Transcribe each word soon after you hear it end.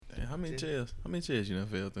How many chairs you done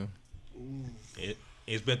fell through?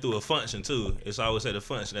 It's been through a function too. It's always at a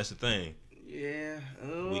function. That's the thing. Yeah.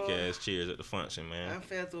 Weak ass chairs at the function, man. I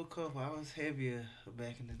fell through a couple. I was heavier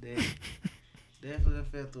back in the day. Definitely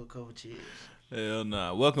fell through a couple chairs. Hell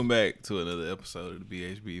nah. Welcome back to another episode of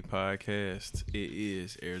the BHB podcast. It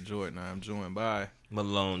is Air Jordan. I'm joined by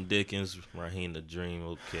Malone Dickens, Raheem the Dream.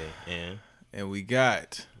 Okay, and we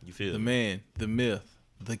got you feel the me? man, the myth,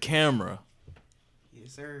 the camera.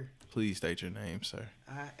 Yes, sir. Please state your name, sir.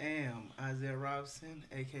 I am Isaiah Robinson,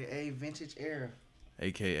 a.k.a. Vintage Era.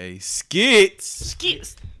 A.k.a. Skits.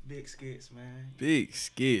 Big skits, man. Big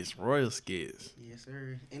Skits. Royal Skits. Yes,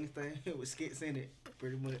 sir. Anything with skits in it,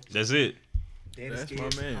 pretty much. That's it. That's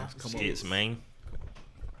skits, my man. Papa Come Skits, on. man.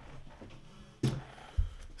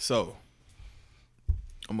 So,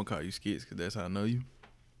 I'm going to call you Skits because that's how I know you.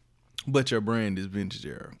 But your brand is Vintage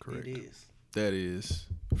Era, correct? It is. That is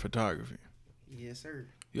photography. Yes, sir.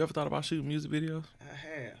 You ever thought about shooting music videos? I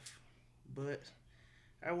have. But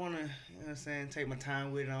I want to, you know what I'm saying, take my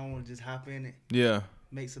time with it. I don't want to just hop in it, Yeah.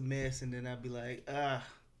 make some mess, and then I'd be like,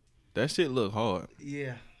 That shit look hard.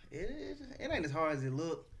 yeah. It ain't as hard as it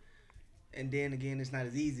look. And then again, it's not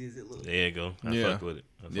as easy as it looks. There you go. I fuck with it.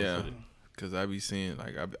 Yeah. Because I be seeing,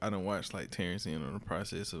 like, I done watched, like, Terrence in on the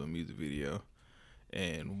process of a music video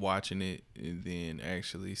and watching it and then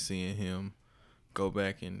actually seeing him go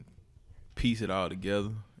back and piece it all together.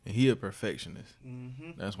 And he a perfectionist.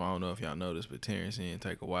 Mm-hmm. That's why I don't know if y'all noticed, but Terrence in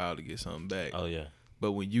take a while to get something back. Oh yeah.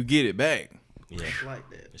 But when you get it back, Yeah. It's like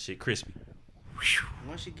that. That shit crispy.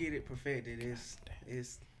 Once you get it perfected,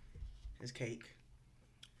 it's cake.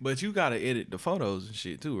 but you gotta edit the photos and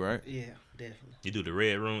shit too, right? Yeah, definitely. You do the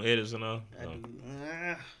red room edits and all? I do.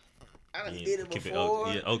 I done Yeah, did it keep before.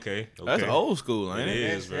 yeah, okay. That's old school, ain't It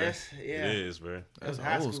it? is, bro. Yeah. It is, bro. That's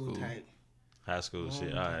high old school school. type. High school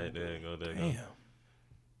shit. All right, there you go. Damn.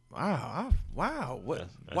 Wow. What?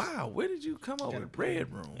 That's- Wow. Where did you come up with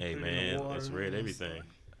red room? Hey Put it in man, the water it's red and everything.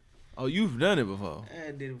 Oh, you've done it before.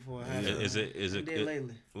 I did it before. High school. Is it? I did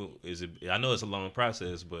lately. Well, is it? I know it's a long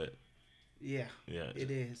process, but Yeah, yeah, it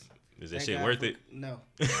is. is that Thank shit God worth for- it? No.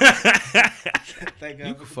 Thank God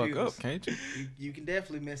You for can fuck computers. up, can't you? You can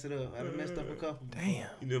definitely mess it up. I done messed up a couple. before. Damn.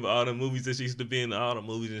 You remember all the movies that she used to be in, all the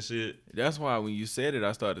movies and shit. That's why when you said it,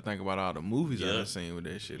 I started to think about all the movies I Yeah. done seen with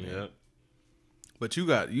that shit. Man. Yeah. But you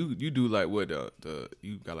got you do like what the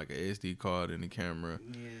you got like an SD card in the camera,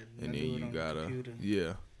 Yeah, and I then do it you on the got computer.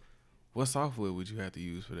 yeah. What software would you have to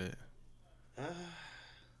use for that?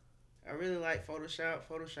 I really like Photoshop.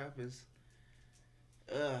 Photoshop is,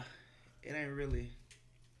 it ain't really,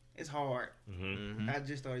 it's hard. Mm-hmm. I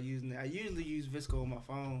just started using it. I usually use Visco on my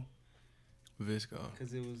phone Visco.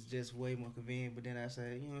 because it was just way more convenient. But then I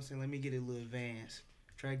said, you know what I'm saying, let me get it a little advanced.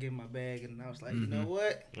 Try to get in my bag, and I was like, you know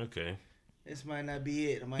what? Okay. This might not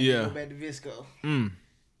be it. I might Yeah. go back to Visco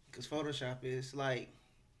because Photoshop is like,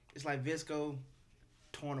 it's like Visco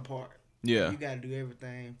torn apart. Yeah. You got to do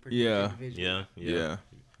everything pretty Yeah. much individually. Yeah.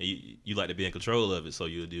 And you like to be in control of it, so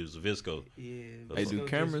you use Visco. Yeah. Hey, do Visco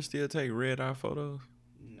cameras still take red eye photos?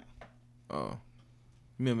 No. Oh,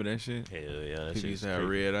 remember that shit? Hell yeah, that People shit used used to have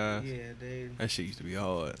red eyes. Yeah, they That shit used to be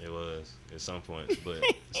hard. It was at some points, but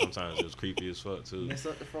sometimes it was creepy as fuck too. mess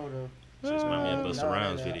up the photo. Shit remind me of Busta No,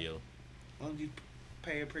 Rhymes no. video. As long as you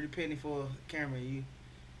pay a pretty penny for a camera, you.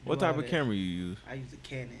 What do all type of that. camera you use? I use a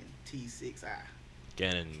Canon T6i.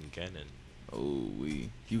 Canon. Oh,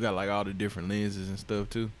 you got like all the different lenses and stuff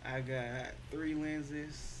too. I got 3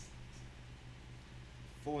 lenses.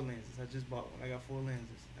 4 lenses. I just bought one. I got 4 lenses.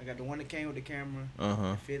 I got the one that came with the camera,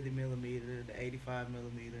 Uh-huh. the 50 millimeter, the 85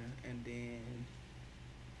 millimeter, and then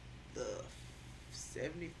the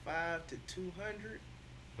 75 to 200.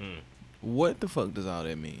 What the fuck does all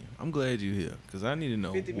that mean? I'm glad you here, cause I need to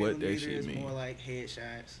know 50 what that millimeter shit is mean. more like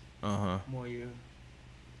headshots, Uh-huh. more your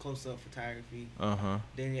close-up photography. Uh-huh.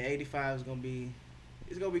 Then your 85 is gonna be,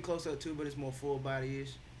 it's gonna be close up too, but it's more full body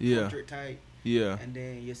ish, Yeah. portrait type. Yeah. And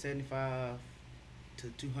then your 75 to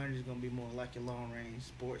 200 is gonna be more like your long range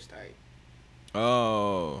sports type.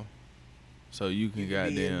 Oh. So you can You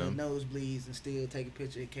can be in goddamn the nosebleeds and still take a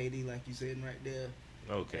picture of KD like you sitting right there.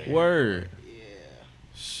 Okay. word. Yeah.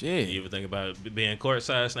 Shit. You ever think about being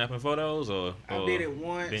courtside snapping photos, or I did it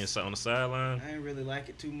once. being on the sideline? I didn't really like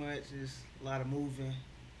it too much. It's a lot of moving.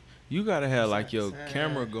 You gotta have like Side to your side.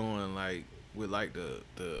 camera going like with like the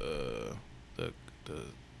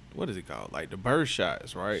what is it called? Like the bird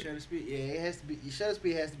shots, right? Shutter speed, yeah, it has to be. Your shutter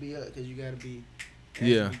speed has to be up because you gotta be. It has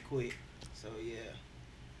Yeah. To be quick. So yeah.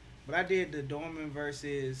 But I did the Dorman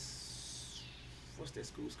versus what's that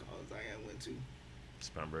school's called? Zion went to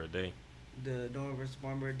Spartanburg Day. the Dorman versus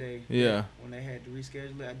Spartanburg Day. Yeah. When they had to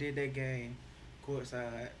reschedule it, I did that game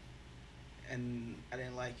courtside. and I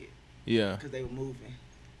didn't like it Yeah. because they were moving.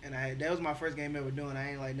 And that was my first game ever doing.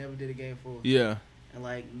 I ain't like never did a game full. Yeah. And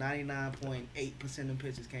like 99.8% of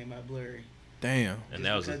pictures came out blurry. Damn. And Just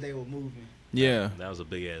that was because they were moving. Yeah. that was a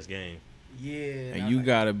big ass game. Yeah. And I you was like,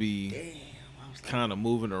 gotta be damn. I was like, kind of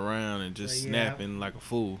moving around and just But yeah, snapping like a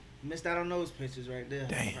fool. missed out on those pictures right there.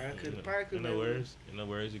 Damn. Probably could. No worries. No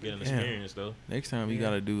worries. You get an Damn. experience though. Next time you Yeah.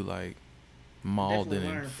 gotta do like Malden Definitely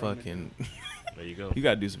and learn from it, fucking. There you go. You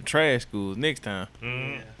gotta do some trash schools next time.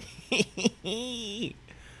 Mm. Yeah.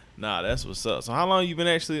 Nah, that's what's up. So how long you been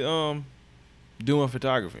actually doing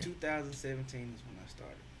photography? 2017 is when I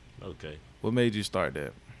started. Okay. What made you start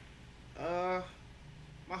that?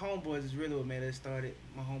 My homeboys is really what made us started.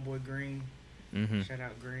 My homeboy Green. Mm-hmm. Shout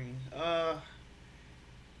out Green.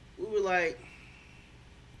 We were like,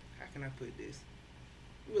 how can I put this?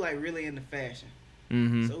 We were like really into fashion.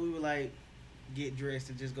 Mm-hmm. So we would like get dressed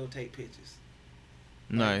and just go take pictures.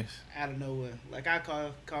 Nice. Out of nowhere. Like I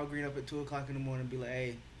call Green up at 2:00 in the morning and be like,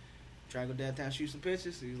 hey, try to go downtown shoot some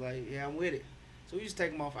pictures. He's like, yeah, I'm with it. So we just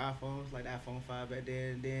take them off iPhones, like the iPhone 5 back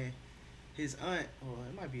then. And then his aunt, or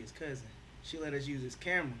it might be his cousin, she let us use his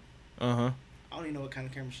camera. Uh-huh. I don't even know what kind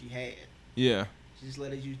of camera she had. Yeah. She just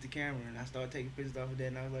let us use the camera, and I started taking pictures off of that.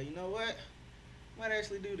 And I was like, you know what? I might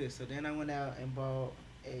actually do this. So then I went out and bought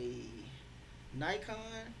a Nikon,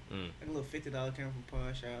 like a little $50 camera from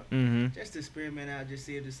Pawn Shop, Mm-hmm. just to experiment out, just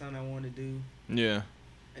see if there's something I wanted to do. Yeah.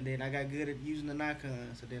 And then I got good at using the Nikon,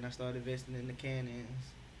 so then I started investing in the Canons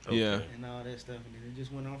Okay. Yeah. and all that stuff, and then it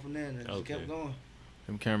just went on from there, and it just Okay. kept going.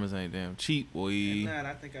 Them cameras ain't damn cheap, boy. And now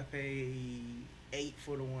I think I paid $8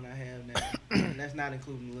 for the one I have now, and that's not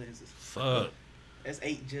including the lenses. Fuck. That's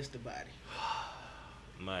 $8 just the body.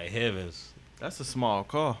 My heavens. That's a small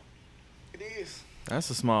car. It is. That's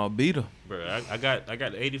a small beater. Bro, I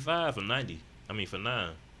got 85 for 90. I mean for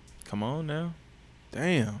 9. Come on now.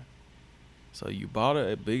 Damn. So you bought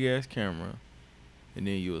a big ass camera, and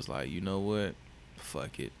then you was like, you know what?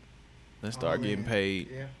 Fuck it. Let's start All getting in. paid.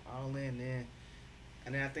 Yeah, all in then.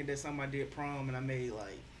 And then I think that's something I did prom, and I made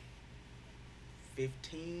like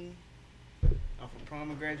 15 off of prom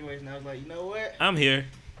and graduation. I was like, you know what? I'm here.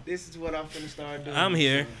 This is what I'm finna start doing. I'm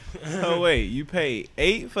here. Oh wait, you paid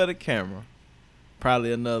 $8 for the camera.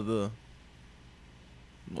 Probably another,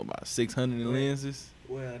 what about 600 in lenses?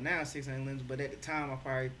 Well, now 600 lenses, but at the time I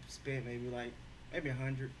probably spent maybe 100,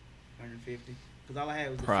 150, because all I had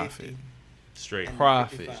was the Profit. 50 Straight. and the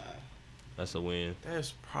Profit. 55. That's a win.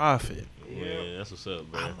 That's profit. Yeah, that's what's up,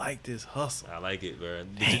 bro. I like this hustle. I like it, bro.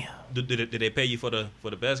 Damn. Did they pay you for the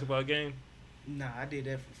basketball game? Nah, I did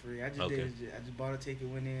that for free. I just Okay. I just bought a ticket,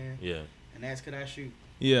 went in, Yeah. and asked could I shoot.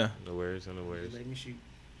 Yeah, No worries. No Just worries. let me shoot.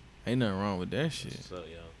 ain't nothing wrong with that shit. What's up,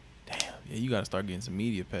 y'all? Damn. Yeah, you gotta start getting some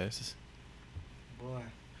media passes. Boy.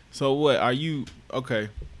 So what are you? Okay.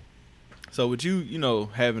 So with you,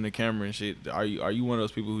 having a camera and shit, are you one of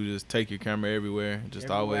those people who just take your camera everywhere, and just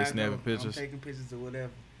Everywhere always I snapping go, pictures? I'm taking pictures of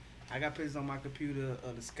whatever. I got pictures on my computer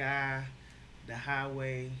of the sky, the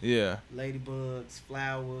highway, Yeah, ladybugs,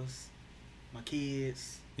 flowers, my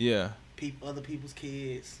kids, yeah. other people's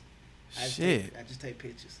kids. I Shit. just take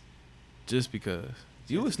pictures. Just because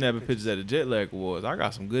you Just was to snapping take pictures at the Jet Lag Awards. I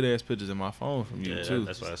got some good ass pictures in my phone from you Yeah, too.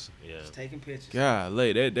 that's why. Yeah. Just taking pictures.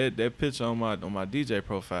 Golly, that picture on my DJ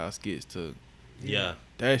profile skits took. Yeah.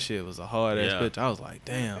 That shit was a hard ass Yeah. picture. I was like,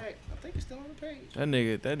 damn. In fact, I think it's still on the page.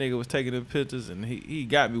 That nigga was taking them pictures, and he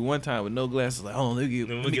got me one time with no glasses. Like, oh, let me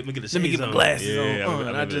Let me get the let me shades get my on. glasses Yeah, on. I And I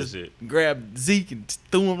remember that just shit. grabbed Zeke and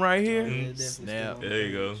threw him right here. Yeah, definitely Snap. still on the There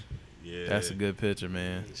you go. page. Yeah. That's a good picture,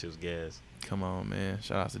 man. She was gas. Come on, man.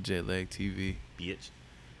 Shout out to Jet Lag TV. Bitch.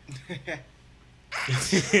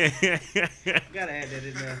 Gotta add that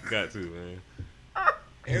in there. Got to, man.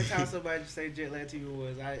 Every time somebody say Jet Lag TV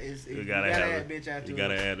was, You you gotta gotta have add it. bitch out to You it.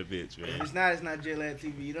 gotta add a bitch, If man. it's not Jet Lag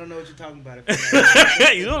TV. You don't know what you're talking about.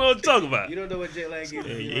 If You don't know what you're talking about. you don't know what Jet Lag is. Yeah, if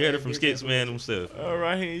you don't heard it add from bitch Skits out Man to it. himself. All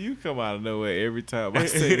right, here you come out of nowhere every time I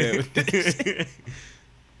say that. With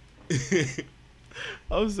that shit.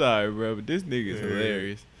 I'm sorry, bro, but this nigga is Yeah.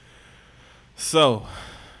 hilarious. So,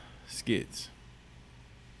 Skits.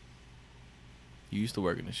 You used to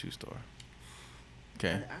work in a shoe store.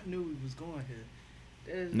 Okay. I knew we was going here.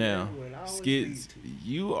 That's Now, what it always Skits, leads to.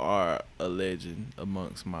 you are a legend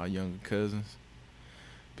amongst my younger cousins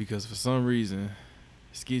because for some reason,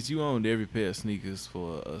 Skits, you owned every pair of sneakers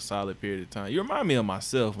for a solid period of time. You remind me of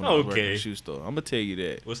myself when I was working in Okay. a shoe store. I'm gonna tell you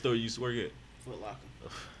that. What store you used to work at? Foot Locker.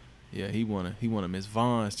 Yeah, he one of Miss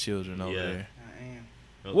Vaughn's children over Yeah. there. I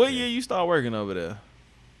am. What Okay. year you start working over there?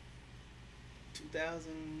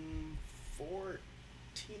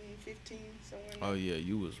 2014, 15, somewhere. in Oh there. yeah,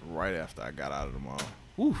 you was right after I got out of the mall.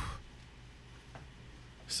 Woo.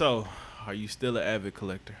 So, Are you still an avid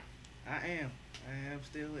collector? I am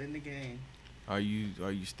still in the game. Are you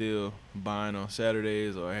still buying on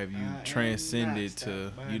Saturdays, or have you I am transcended not to,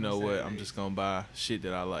 stopped buying you know on what, I'm Saturdays. just gonna buy shit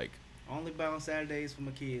that I like? Only buy on Saturdays for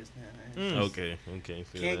my kids now. Okay. Feel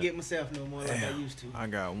Can't that. get myself no more like I Damn. used to. I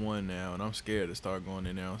got one now, and I'm scared to start going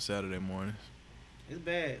in there on Saturday mornings. It's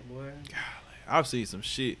bad, boy. I've seen some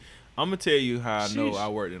shit. I'm gonna tell you how I know Sheesh. I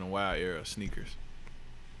worked in a wild era of sneakers.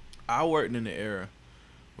 I worked in the era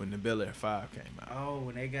when the Bel Air 5 came out. Oh,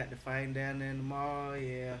 when they got the fighting down there in the mall,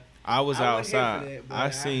 yeah. I was I wasn't here for outside. that, but I I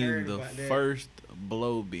seen heard the about that. first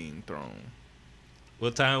blow being thrown.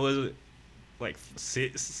 What time was it? Like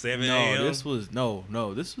 6, 7 No, a.m.? this was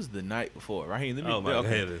this was the night before. Right here, let me. Oh, my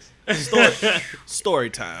okay. goodness.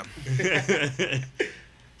 Story time.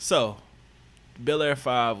 So, Bel Air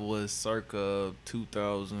 5 was circa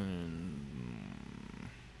 2000.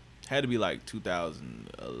 Had to be like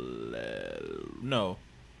 2011. No,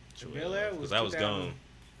 The Bel Air was I was gone.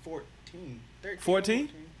 14. 13. 14?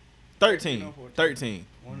 13 13. or 14. 13.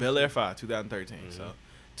 One or Bel Air two. 5, 2013. Mhm. So,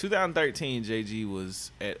 2013, JG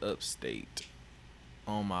was at Upstate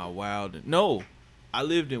on my wild. No, I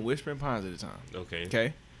lived in Whispering Pines at the time. Okay.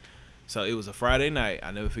 Okay, so it was a Friday night. I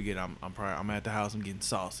never forget. I'm at the house. I'm getting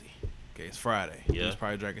saucy. Okay, it's Friday. I Yeah. was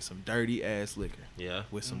probably drinking some dirty ass liquor Yeah.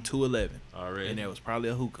 with some 211, Already. and there was probably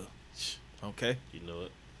a hookah. Okay, You know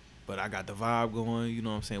it. but I got the vibe going. You know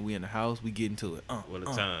what I'm saying? We in the house. We getting to it. What a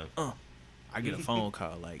time. I get a phone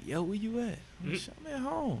call like, "Yo, where you at?" I'm like, "I'm at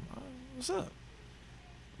home. What's up?"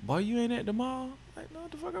 "Boy, you ain't at the mall?" Like, "No,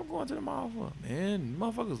 what the fuck I'm going to the mall for?" "Man,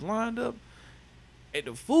 motherfuckers lined up at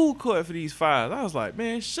the food court for these fives." I was like,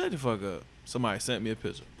 "Man, shut the fuck up." Somebody sent me a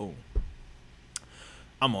picture. Boom.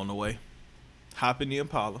 I'm on the way. Hop in the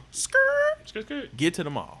Impala. Skirt. Get to the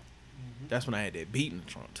mall. That's when I had that beat in the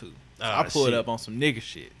trunk too. So Ah, I pulled shit. up on some nigga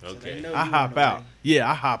shit. So they Okay. know I you hop on the out. way.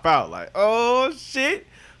 Yeah, I hop out like, oh shit.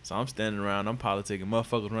 So I'm standing around. I'm politicking.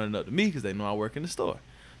 Motherfuckers running up to me because they know I work in the store.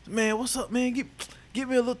 "Man, what's up, man? Get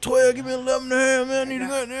me a little 12. Give me 11 and a half, man. I need a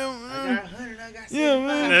goddamn. I got 100. I got 75. Yeah,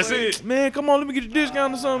 man. That's buddy. it. Man, come on, let me get a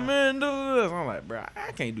discount or something, man. Do this." I'm like, bro,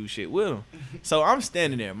 I can't do shit with them. So I'm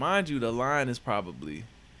standing there. Mind you, the line is probably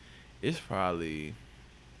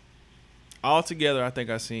altogether, I think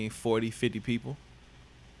I seen 40, 50 people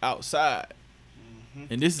outside.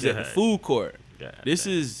 And this is at the God. food court. God This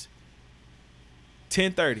damn. is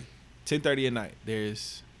 10:30 at night.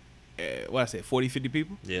 There's, 40, 50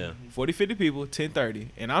 people? Yeah. 40, 50 people, 10:30.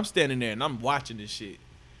 And I'm standing there and I'm watching this shit.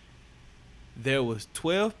 There was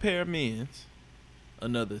 12 pair of men's,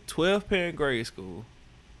 another 12 pair in grade school,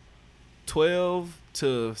 12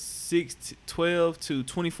 to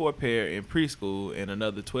 24 pair in preschool, and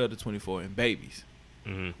another 12 to 24 in babies.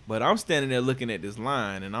 Mm-hmm. But I'm standing there looking at this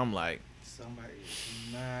line and I'm like, Somebody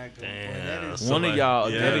is not going Damn, That is one of y'all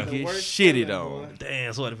yeah. gotta the get worst shitted feeling, on. boy.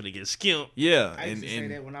 Damn, somebody finna get skimped. Yeah. I used to say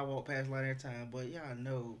And that when I walk past line every time, but y'all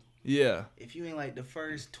know yeah. if you ain't like the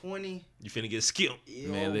first 20, You finna get skimped.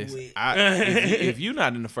 Man, listen, with. if you're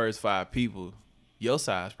not in the first 5 people, your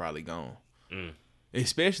size probably gone. Mm.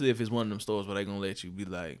 Especially if it's one of them stores where they gonna let you be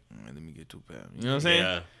like, "Let me get 2 pairs." You know what I'm saying?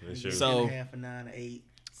 Yeah, that's true. So- half a 9 or 8.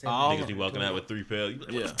 All- Niggas be walking out with 3 pairs. You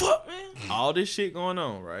like, Yeah. what the fuck, man? All this shit going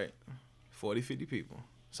on, right? 40, 50 people.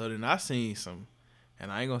 So then I seen some,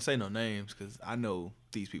 and I ain't gonna say no names because I know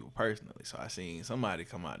these people personally. So I seen somebody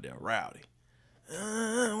come out there rowdy.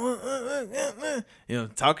 You know,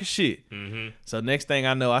 talking shit. Mm-hmm. So next thing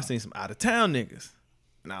I know, I seen some out of town niggas.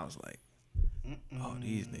 And I was like, oh,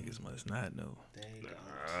 these niggas must not know.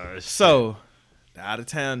 So the out of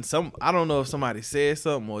town, I don't know if somebody said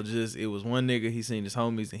something or just it was one nigga, he seen his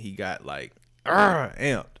homies and he got like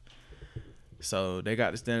amped. So they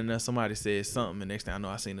got to standing there, somebody said something, and next thing I know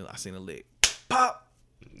I seen a lick. Pop!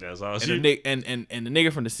 That's all And she. the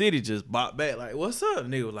nigga from the city just bopped back like, "What's up?" The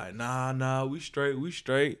nigga was like, nah, we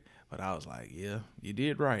straight. But I was like, yeah, you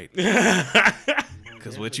did right.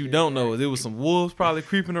 Because what you don't know is it was some wolves probably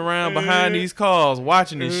creeping around behind these cars,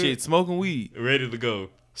 watching this shit, smoking weed. Ready to go.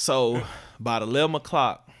 So about 11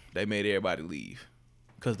 o'clock, they made everybody leave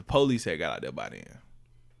because the police had got out there by then.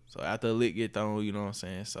 So after the lick get thrown, you know what I'm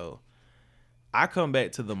saying? So I come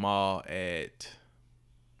back to the mall at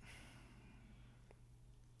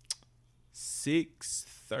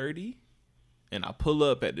 6:30, and I pull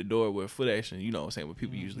up at the door where foot action, you know what I'm saying, where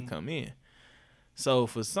people usually come in. So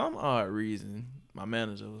for some odd reason, my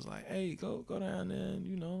manager was like, "Hey, go down there and,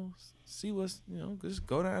 you know, see what's, you know, just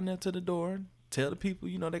go down there to the door and tell the people,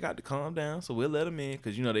 you know, they got to calm down. So we'll let them in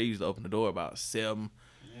because, you know, they usually open the door about 7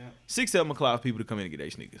 o'clock for people to come in and get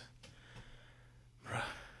their sneakers." Bruh,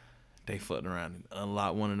 they fucking around and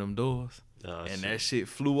unlocked one of them doors. Oh, and shit. that shit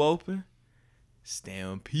flew open.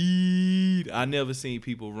 Stampede. I never seen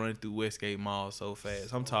people run through Westgate Mall so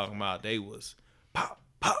fast. I'm talking about they was pop,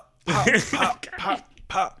 pop, pop, pop, pop,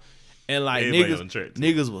 pop. And like Everybody on the track, too.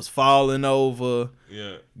 niggas was falling over.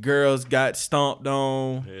 Yeah. Girls got stomped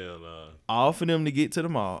on. Hell nah. All for them to get to the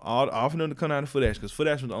mall. All for them to come out of Foot Action because Foot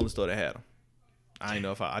Action was the only store that had them. I ain't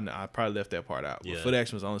know if I probably left that part out. But Yeah. Foot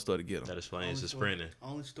Action was the only store to get them. That explains the sprinting.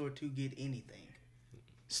 Only store to get anything.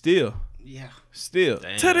 Still. Yeah. To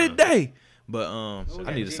this day. But Well, we I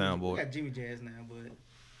got need a Jimmy- soundboard. We got Jimmy Jazz now, but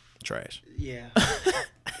Trash. yeah,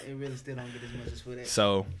 it really still don't get as much as for that.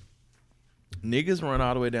 So niggas run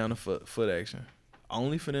all the way down to foot Action,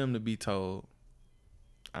 only for them to be told,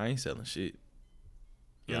 "I ain't selling shit.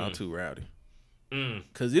 Y'all too rowdy."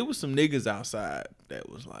 Cause it was some niggas outside that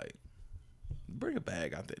was like, "Bring a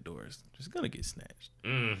bag out that door. It's just gonna get snatched."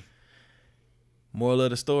 Moral of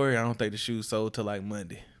the story: I don't think the shoes sold till like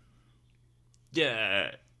Monday.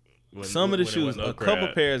 Yeah. Some of the when there shoes, wasn't no a couple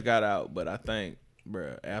crowd. pairs got out, but I think,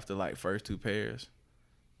 bruh, after like first two pairs,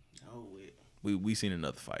 Oh, wait. we seen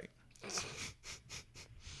another fight.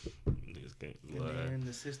 Niggas can't lie. And then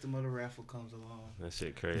the system of the raffle comes along. That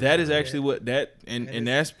shit crazy. That is actually what that and That is-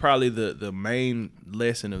 that's probably the main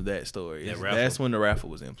lesson of that story. That is raffle. That's when the raffle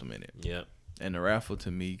was implemented, Yep. and the raffle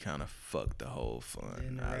to me kind of fucked the whole fun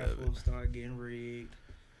Then the out of raffle it. started getting rigged.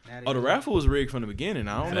 Now they Oh, the just- raffle was rigged from the beginning.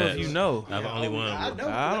 I don't know if you Facts. know. I've only won. I know.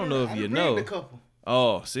 I don't know if I you done know. rigged a couple.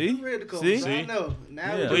 Oh, see, I read the couple. see, So I know.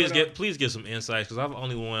 Now Yeah. we doing Please get some insights because I've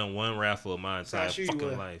only won one raffle in my entire shoe you fucking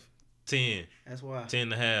wear? life. 10. That's why.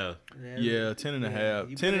 10 and a half. yeah, 10 and a half,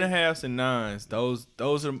 You 10 put and a it- halves and nines. Those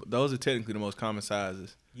are technically the most common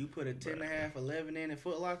sizes. You put a 10 and a half, 11 in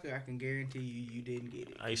Foot Locker, I can guarantee you didn't get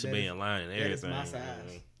it. I used to That be is- in line and that is everything. my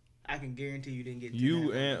size. I can guarantee you didn't get 10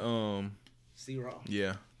 You and a half. and C-Raw.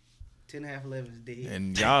 yeah, 10 and a half, 11 is dead.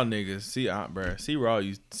 and y'all niggas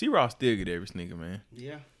bruh, C-Raw still get every sneaker, man.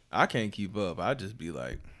 Yeah. I can't keep up. I just be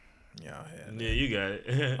like, y'all had Yeah, you got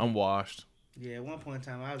it. I'm washed. Yeah, at one point in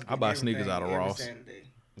time, I was I buy getting sneakers everything out of every Ross. Saturday.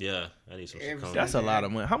 Yeah, I need some Every Saucony. That's a lot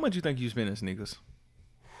of money. How much you think you spend in sneakers?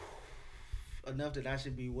 Enough that I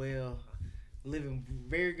should be living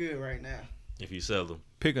very good right now. If you sell them.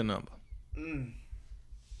 Pick a number. In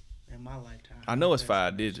my lifetime. I know it's That's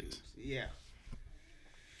 5 some digits. shoes. Yeah.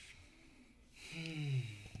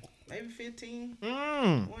 Maybe 15, 20.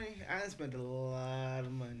 I done spent a lot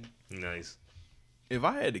of money. Nice. If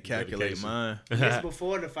I had to calculate Dedication. mine, It's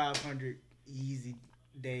before the 500 easy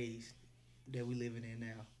days that we living in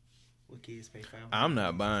now. Where kids pay 500. I'm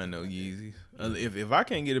not buying no Yeezys. If I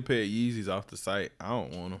can't get a pair of Yeezys off the site, I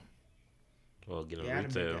don't want them. Well, get them Yeah,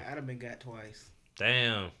 retail. I'd have been got twice.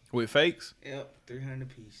 Damn. With fakes? Yep, 300 a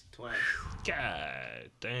piece, twice. God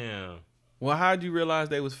damn. Well, how'd you realize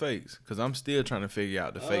they was fakes? Because I'm still trying to figure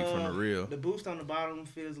out the fake from the real. The boost on the bottom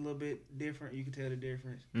feels a little bit different. You can tell the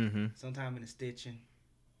difference. Mm-hmm. Sometimes in the stitching,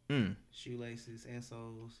 Mm. shoelaces,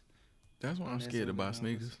 insoles. That's why I'm That's scared to what buy we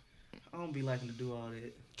sneakers. I don't be liking to do all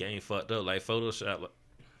that. Game fucked up like Photoshop.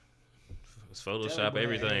 It's Photoshop boy,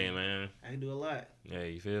 everything, hey. man. I can do a lot. Yeah,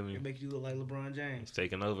 you feel me? It make you look like LeBron James. It's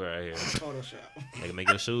taking over out here. Photoshop. They can make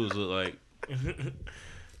your shoes look like.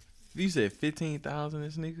 You said 15,000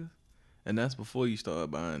 in sneakers, and that's before you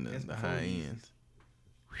start buying That's the before high Yeezys. ends.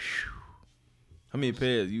 How many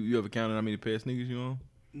pairs? You ever counted how many pairs of sneakers you own?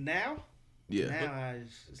 Now? Yeah. Now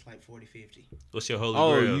it's like 40, 50. What's your holy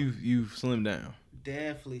Oh, grail? you've slimmed down.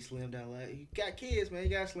 Definitely slim down. Like you got kids, man. You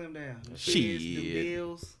gotta slim down. The Shit. kids, the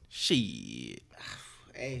bills. Shit.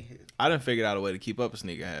 Hey, I done figured out a way to keep up a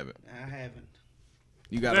sneaker habit. I haven't.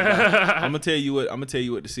 You gotta buy. I'm gonna tell you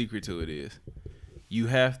what the secret to it is. You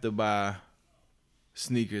have to buy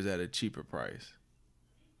sneakers at a cheaper price.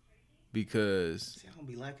 Because See, I don't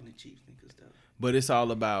be liking the cheap sneakers though. but it's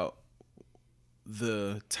all about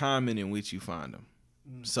the timing in which you find them.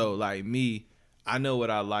 So like me, I know what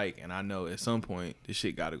I like, and I know at some point this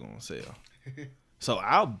shit gotta go on sale. So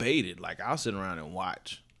I'll bait it. Like I'll sit around and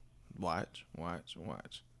watch,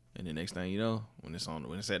 and the next thing you know, when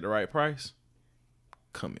it's at the right price,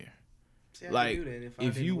 come here. See, I Like, could do that if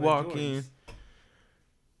didn't you wear walk Jordans. in,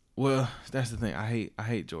 well, that's the thing. I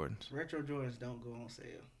hate Jordans, Retro Jordans don't go on sale.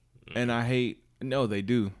 and I hate. No, they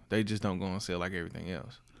do. They just don't go on sale like everything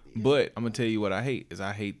else. But I'm gonna tell you what I hate is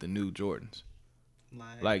I hate the new Jordans.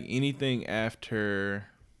 Like anything after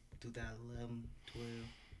 2011, 12.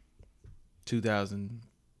 2000,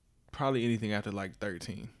 probably anything after like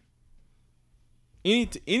 13.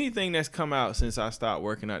 Anything that's come out since I stopped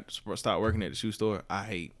working at the shoe store, I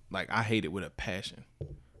hate. Like I hate it with a passion.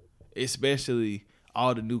 Especially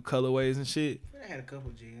all the new colorways and shit. They had a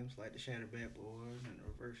couple gems like the Shattered Backboard and the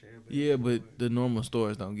Reverse Shattered Backboard. Yeah, but the normal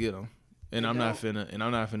stores don't get them. And It I'm not don't.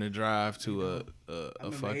 finna drive It to don't. I a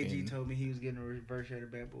remember AG fucking. told me he was getting a reverse share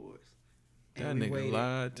of Bad Boys. That nigga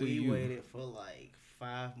lied to you. We waited for like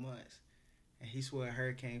 5 months, and he swore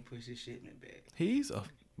Hurricane pushed his shipment back. He's a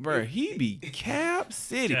bro. He be Cap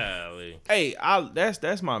City. Golly. Hey,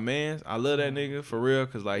 that's my man. I love that nigga for real,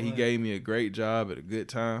 cause like he What? gave me a great job at a good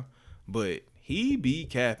time, but he be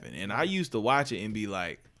capping, and I used to watch it and be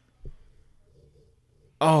like,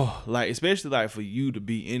 oh, like especially like for you to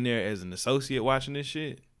be in there as an associate watching this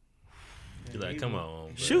shit. You're like, come on,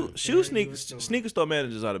 bro. Shoe sneaker store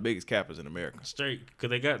managers are the biggest cappers in America. Straight, because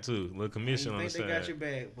they got to. Little commission on the think side. they got your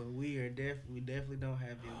back, but we definitely don't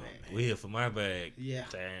have your back. We here for my bag. Yeah.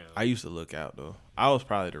 Damn. I used to look out though. I was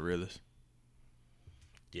probably the realest.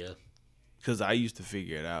 Yeah. Cause I used to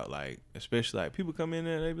figure it out, like especially like people come in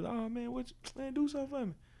there, and they be like, "Oh man, man, do something for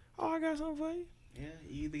me." Oh, I got something for you. Yeah,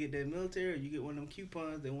 you either get that military or you get one of them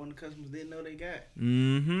coupons that one of the customers didn't know they got.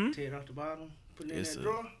 Mm-hmm. Tear it off the bottom, put it in that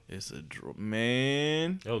drawer. It's a drawer,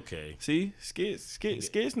 man. Okay. See,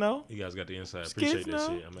 skits, no. You guys got the inside. Skits Appreciate that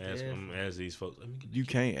now. shit. I'm gonna ask these folks. Let me get You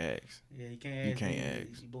can't ask. Yeah, you can't ask. You can't me.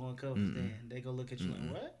 ask. You blowing covers, then they go look at you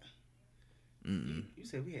like, what? You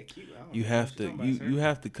said we had cute. I don't You know have what to you're talking about, you sir.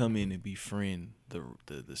 have to come in and befriend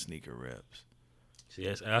the sneaker reps. See,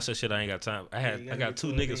 I said shit. I ain't got time. I you gotta got get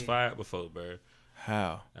 2 to it niggas then. fired before, bro.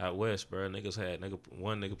 How? Out west, bro. One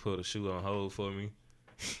nigga put a shoe on hold for me.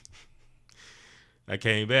 I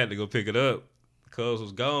came back to go pick it up. Cuz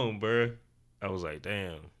was gone, bro. I was like,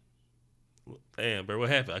 damn, bro, what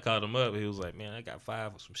happened? I called him up. He was like, man, I got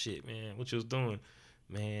 5 or some shit, man. What you was doing?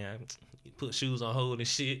 Man, I put shoes on hold and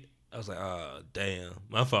shit. I was like, oh, damn.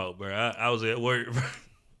 My fault, bro. I was at work, bro.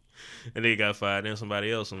 And then he got fired. Then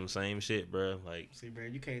somebody else on the same shit, bro. Like, See, bro,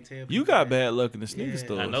 you can't tell. You people got that. bad luck in the sneaker Yeah.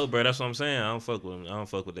 stores. I know, bro. That's what I'm saying. I don't fuck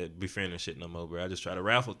with that befriending shit no more, bro. I just try to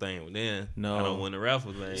raffle thing. But then No. I don't win the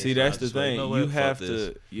raffle thing. See, So that's I the just like, thing. know You what? have Fuck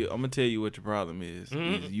this. to. I'm gonna tell you what your problem is.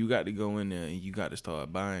 Mhm. Is you got to go in there and you got to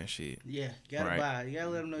start buying shit. Yeah, you gotta Right. buy. You gotta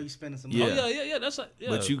let them know you spending some Yeah. money. Oh yeah. That's like, yeah.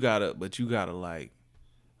 But you gotta like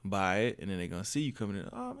buy it, and then they gonna see you coming in.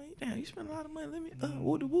 Oh man, damn, you spend a lot of money. Let me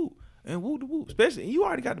woo the woo and woo the woo. Especially you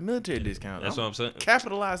already got the military discount. That's what I'm saying.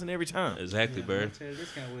 capitalizing Every time. Exactly, bro.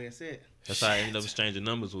 This kind of way it's at. That's how I ended up exchanging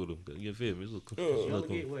numbers with them. You feel me? It's You look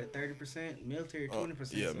only get what 30%, military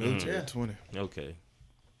 20%. Yeah, so military yeah. 20. okay.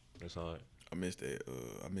 That's hard. I missed that.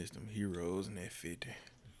 I missed them heroes and that 50.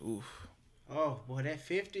 Oof. Oh boy, that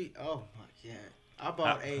 50. Oh my god, I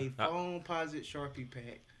bought a I- phone posit Sharpie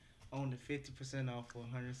pack on the 50% off for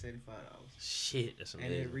 $175, Shit, that's and it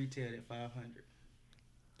amazing. retailed at $500.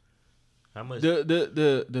 How much?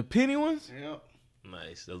 The penny ones. Yep,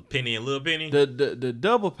 Nice. The penny and little penny. The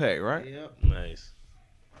double pack, right? yep. Nice.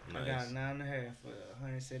 I got Nice. 9.5 for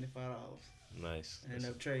 $175. Nice. I ended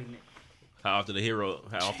up trading it How often the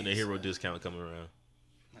hero discount coming around?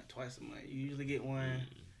 like twice a month. You usually get one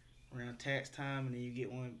around tax time, and then you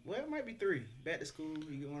get one. Well, it might be 3. Back to school,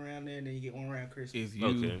 you get one around there, and then you get one around Christmas.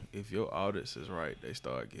 If your audits is right, they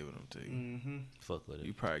start giving them to you. Mm-hmm. Fuck with it.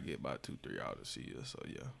 You probably get about 2-3 audits a year. So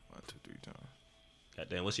yeah, about 2-3 times.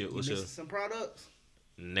 Goddamn. What's You your missing some products?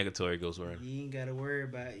 negatory goes around? You ain't gotta worry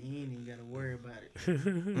about it. You ain't even gotta worry about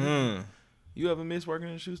it. You ever miss working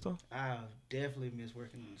in a shoe store? I definitely miss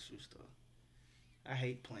working in the shoe store. I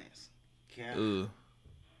hate plants. God. Ugh.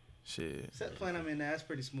 Shit. Except the plant I'm in now, it's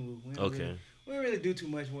pretty smooth. We Okay. We don't really do too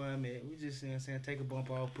much where I'm at. We just, you know what I'm saying, take a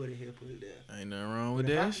bump off, put it here, put it there. Ain't nothing wrong But with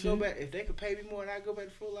if I that could go shit. back, if they could pay me more and I go back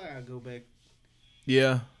to full line, I'd go back.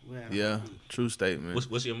 Yeah. Where I Yeah. wanna be. True statement.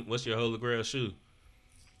 What's your holy grail shoe?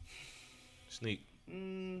 Sneak.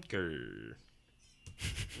 Mm, Grr.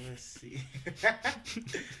 let's see.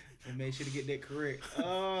 And make sure to get that correct.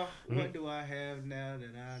 What do I have now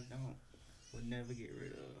that I would never get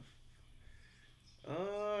rid of?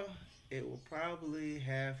 It will probably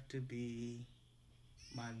have to be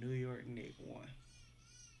my New York Knicks one.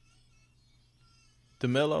 The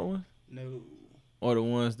mellow one No. or the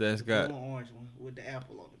ones that's The got? blue and orange one with the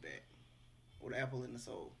apple on the back. Or the apple in the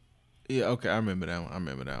sole. Yeah. Okay, I remember that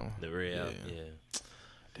one. The real. Yeah. Yeah.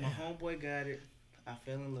 My homeboy got it. I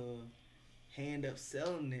fell in love. He ended up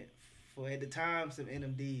selling it for, at the time, some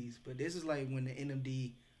NMDs. But this is like when the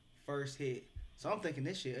NMD first hit. So I'm thinking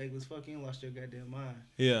this shit ugly as fuck. You ain't lost your goddamn mind.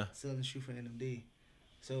 Yeah. Selling shoe for NMD.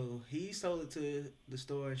 So he sold it to the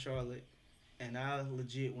store in Charlotte. And I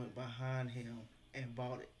legit went behind him and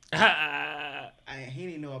bought it. He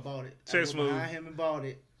didn't know I bought it. I Chest went move. behind him and bought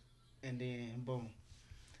it. And then, boom.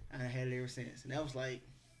 I had it ever since. And that was like,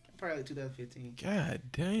 probably like 2015. God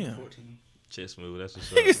damn. 14. Chest move. That's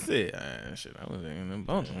what's Nigga up. said, shit, I was in the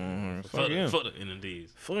bump. Fuck him. Fuck the NMDs.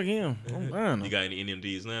 Fuck him. I'm buying You them. got any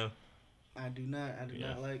NMDs now? I do not. I do Yeah.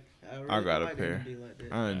 not like. I really I got don't a like pair. NMD like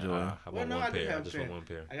that. I enjoy it. I Well, want no, one I do pair. I have a just pair. want one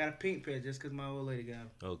pair. I got a pink pair just because my old lady got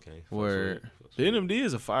it. Okay. Where Fuck the sweet. NMD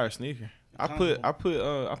is a fire sneaker. I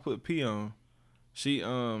put P on. She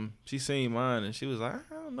seen mine and she was like,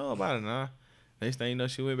 I don't know about it now. Next thing you know,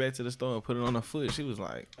 she went back to the store and put it on her foot. She was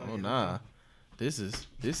like, oh yeah, nah, this is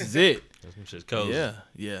it. That's some shit's cozy.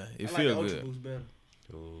 Yeah, it I like feel the Ultra good. Boost better.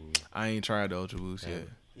 Ooh. I ain't tried the Ultra Boost yet.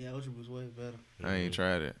 Yeah, Ultra Boost way better. I ain't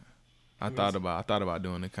tried it. I thought about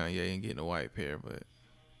doing the Kanye and getting a white pair, but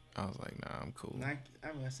I was like, nah, I'm cool. Nike.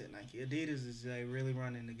 I said Nike. Adidas is like really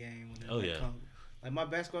running the game. When Oh, yeah. Like my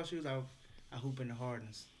basketball shoes, I hoop in the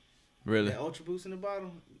hardness. Really? That Ultra Boost in the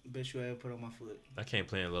bottom, bet you I ever put on my foot. I can't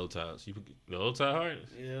play in low tops. You the low top hardness?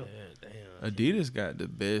 Yep. Yeah, damn. Adidas got the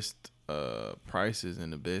best prices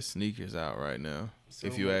and the best sneakers out right now. So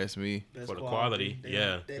if you much. ask me, Best For the quality, They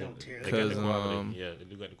yeah. They don't tear They up. got the 'Cause, quality. Yeah, they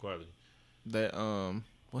do got the quality. that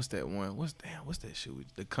what's that one? What's that shoe?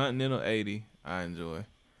 The Continental 80, I enjoy.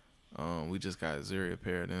 We just got a Zero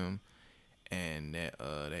pair of them, and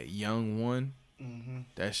that Young One,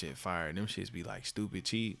 that shit fire. Them shits be like stupid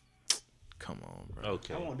cheap. Come on, bro.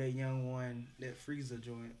 Okay. I want that young one, that freezer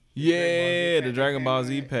joint. Yeah, the Dragon Ball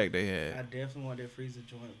Z pack. pack they I had. definitely want that freezer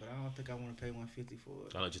joint, but I don't think I want to pay $150 for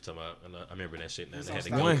it. I know what you're talking about. I remember that shit now. It's They on had the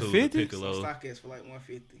stock. Goku, the $150? It's on Piccolo. StockX for like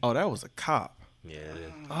 $150. Oh, that was a cop. Yeah. It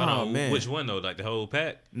is. Oh, Hold on, man. Which one though? Like the whole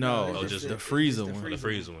pack? No, it's oh, just just the it's freezer the one. The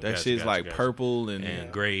freezer one. That Gotcha, shit's gotcha, like gotcha. purple and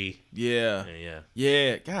and gray. yeah. And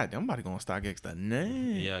Yeah. God, damn, I'm about to go on StockX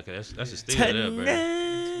tonight. yeah. Cause that's a steal there, bro.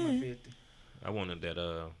 Tonight. $150. I wanted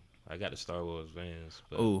that. I got the Star Wars Vans.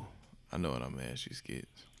 But Oh, I know what I'm gonna ask you,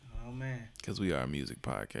 Skits. Oh man. Because we are a music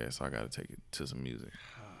podcast, so I got to take it to some music.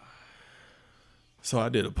 So I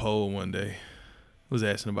did a poll one day. Was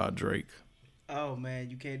asking about Drake. Oh man,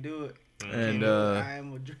 you can't do it. And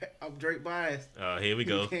I'm Drake biased. here we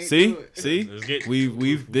go. You can't see, do it. see, Let's get-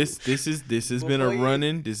 this has been a Before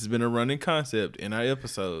you- running concept in our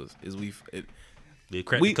episodes. Is They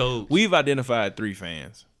cracked the code. we've identified 3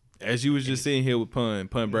 fans. As you was just sitting here with Pun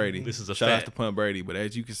Brady. This is a shout out fact. to Pun Brady, but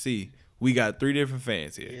as you can see, we got 3 different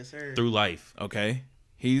fans here. Yes sir. Through life. Okay,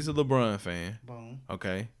 he's a LeBron fan. Boom.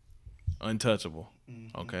 Okay, untouchable.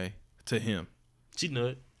 Okay, to him. She knew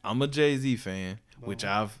it. I'm a Jay-Z fan, which Boom.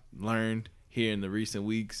 I've learned here in the recent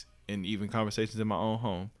weeks and even conversations in my own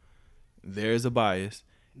home. There's a bias,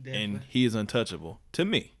 Definitely. and he is untouchable to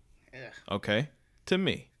me. Yeah. Okay, to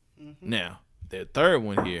me. Now, the third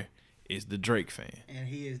one here is the Drake fan. And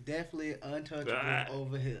he is definitely untouchable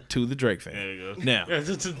over here. To the Drake fan. There you go. Now, I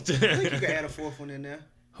think you can add a 4th one in there.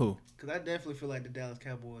 who? Because I definitely feel like the Dallas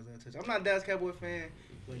Cowboys are untouchable. I'm not a Dallas Cowboy fan,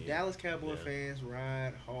 but Dallas Cowboy fans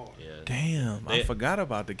ride hard. Yeah. Damn, I They- forgot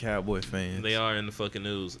about the Cowboy fans. They are in the fucking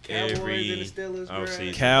news Cowboys every and the Steelers, bruh.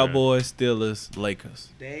 offseason. Cowboys, Steelers, Lakers.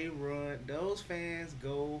 They run. Those fans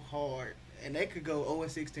go hard. And they could go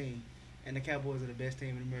 0-16. And the Cowboys are the best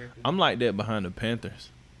team in America. I'm like that behind the Panthers.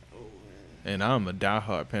 Oh, man. And I'm a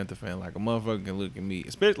diehard Panther fan. Like a motherfucker can look at me.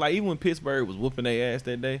 Especially like even when Pittsburgh was whooping their ass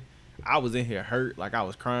that day, I was in here hurt, like I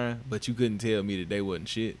was crying, but you couldn't tell me that they wasn't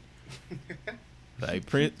shit. Like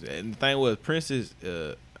Prince, and the thing was Prince is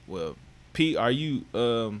well, Pete, are you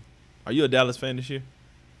a Dallas fan this year?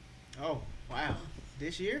 Oh, wow.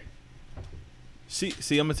 This year? See,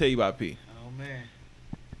 I'm gonna tell you about P. Oh, man.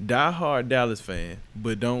 Diehard Dallas fan,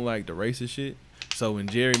 but don't like the racist shit. So when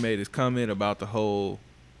Jerry made his comment about the whole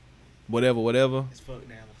whatever, It's fuck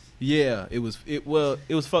Dallas. yeah, it was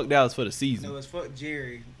fuck Dallas for the season. No, it's fuck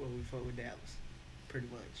Jerry, but we fuck with Dallas. Pretty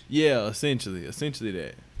much. Yeah, essentially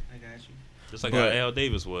that. I got you. Just like But- how Al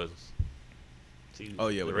Davis was. See, Oh,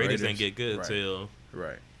 yeah, the with the Raiders Raiders. didn't get good Right. till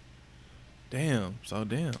Right. Damn.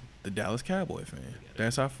 The Dallas Cowboy fan.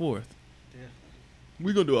 That's our 4th. Definitely.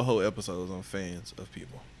 We're going to do a whole episode on fans of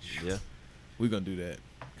people. yeah. We're going to do that.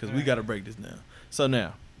 Because we Alright. got to break this down. So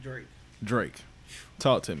now, Drake.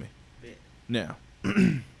 Talk to me. Bet. Now,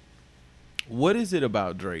 what is it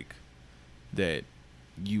about Drake that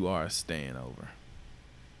you are staying over?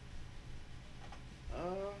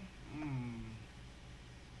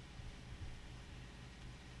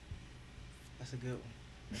 That's a good one.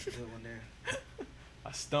 That's a good one there.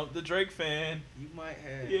 I stumped the Drake fan. You might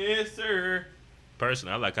have. Yes, sir.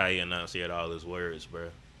 Personally, I like how he enunciated all his words, bro.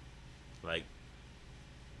 Like,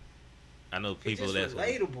 I know It's people just that's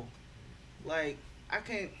relatable. Like I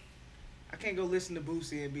can't go listen to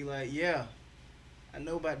Boosie and be like, yeah, I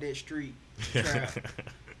know about that street trap.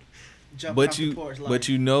 Jumping But off the you, porch but life.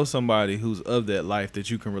 you know somebody who's of that life that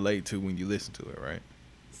you can relate to when you listen to it, right?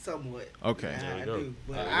 Somewhat. Okay. Nah, There we I go. do.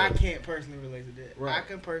 But There we I go. can't personally relate to that. Right. I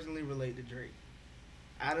can personally relate to Drake.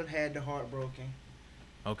 I done had the heartbroken.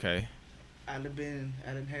 Okay. I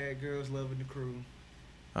done had girls loving the crew,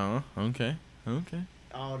 Oh, okay, okay,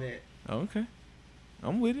 all that. okay.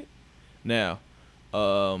 I'm with it. Now,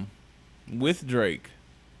 um, with Drake,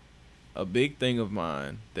 a big thing of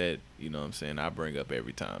mine that you know what I'm saying I bring up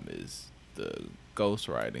every time is the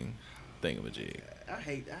ghostwriting thingamajig. I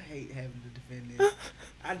hate having to defend this.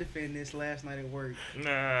 I defend this last night at work to the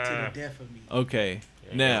Nah. death of me. Okay,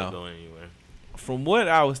 Ain't now gonna go anywhere. from what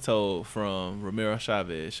I was told from Ramiro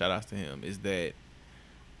Chavez, shout outs to him, is that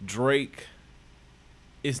Drake,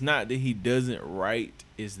 it's not that he doesn't write,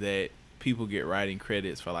 it's that people get writing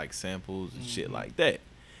credits for like samples and shit like that.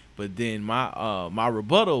 But then my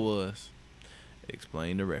rebuttal was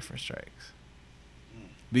explain the reference tracks.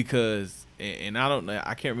 Because and I don't know,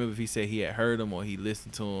 I can't remember if he said he had heard them or he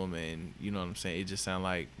listened to them, and you know what I'm saying, it just sounded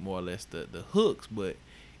like more or less the hooks. But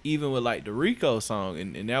even with like the Rico song,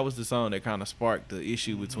 and that was the song that kind of sparked the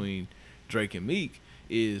issue between Drake and Meek,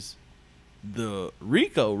 is the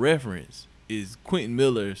Rico reference is Quentin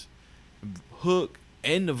Miller's hook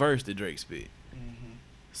and the verse that Drake spit. Mm-hmm.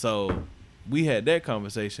 So we had that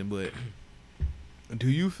conversation, but do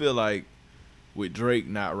you feel like with Drake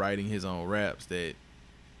not writing his own raps that,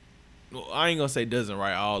 well, I ain't gonna say doesn't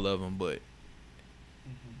write all of them, but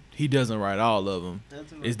he doesn't write all of them.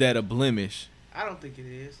 Is that a blemish? I don't think it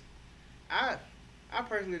is. I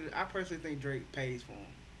personally think Drake pays for him.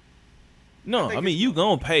 No, I mean you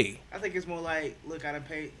gonna pay. I think it's more like, look, I done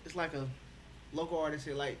paid. It's like a local artist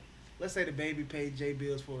here, like, let's say the Baby paid Jay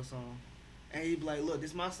Bills for a song, and he be like, look,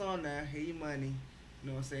 this is my song now, here your money. You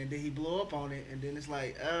know what I'm saying? Then he blow up on it, and then it's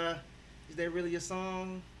like, is that really your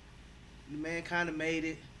song? The man kind of made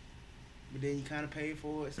it, but then you kind of paid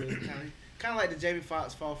for it, so it's kind of like the Jamie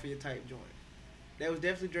Foxx Fall for Your Type joint. That was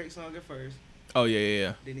definitely Drake's song at first. Oh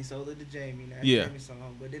yeah. Then he sold it to Jamie. Now it's Yeah. Jamie's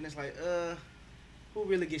song, but then it's like, who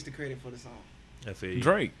really gets the credit for the song? I feel you.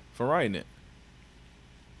 Drake for writing it.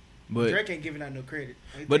 But Drake ain't giving out no credit.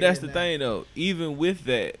 But that's the thing though. Even with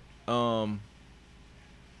that,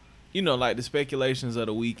 you know, like the speculations of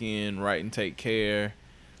the weekend, write and take care,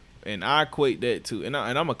 and I equate that to, and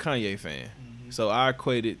I'm a Kanye fan, so I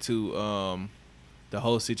equate it to the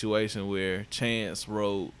whole situation where Chance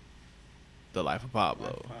wrote The Life of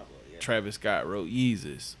Pablo, yeah. Travis Scott wrote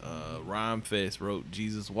Yeezus, Rhymefest wrote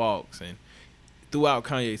Jesus Walks, and throughout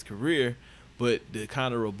Kanye's career. But the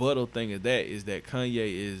kind of rebuttal thing of that is that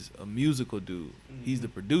Kanye is a musical dude. He's the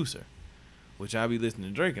producer, which I be listening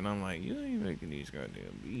to Drake and I'm like, you ain't making these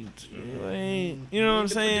goddamn beats. You ain't, you know what I'm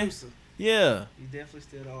saying? Producer. Yeah. He's definitely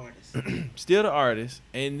still the artist. Still the artist.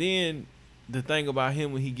 And then the thing about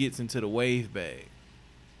him when he gets into the wave bag.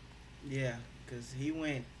 Yeah, because he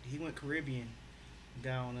went Caribbean.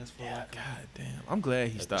 Got on us for Yeah, like god damn. I'm glad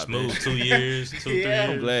he stopped Smooth that. 2 years, 3 Yeah. years.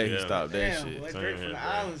 I'm glad he Yeah. stopped that damn, shit. boy, Same Drake from here, the bro.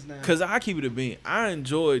 islands now. Cause I keep it a bean. I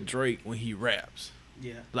enjoy Drake when he raps.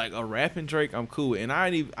 Yeah. Like a rapping Drake, I'm cool with. And I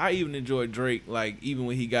even enjoy Drake like even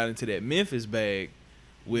when he got into that Memphis bag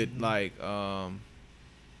with like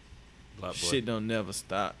Block Boy. shit don't never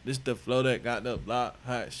stop. This the flow that got the block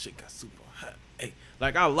hot. Shit got super hot. Hey,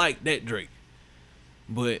 like I like that Drake,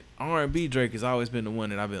 but R&B Drake has always been the one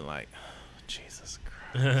that I've been like, Jesus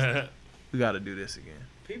Christ, we got to do this again.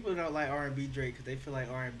 People don't like R&B Drake because they feel like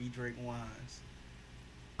R&B Drake whines.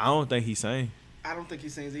 I don't think he sang. I don't think he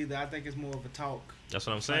sings either. I think it's more of a talk. That's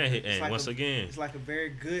what I'm saying. It's And like once again, It's like a very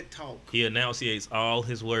good talk. he enunciates all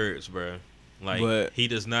his words, bro. Like But- he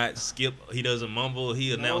does not skip. He doesn't mumble.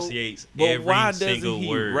 He enunciates But every why doesn't single he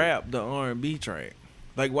word. rap the R&B track?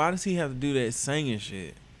 Like why does he have to do that singing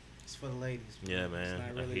shit? It's for the ladies. bro. Yeah, It's man.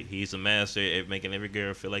 not really, He's a master at making every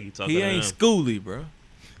girl feel like he talking He to ain't them. Schooly, bro.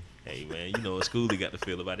 Hey, man, you know what Schoolie got to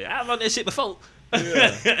feel about it. I've done that shit before.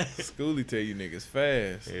 Yeah. Schooly tell you niggas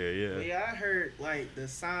fast. Yeah. Yeah, I heard like the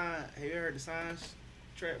sign. Have you heard the Signs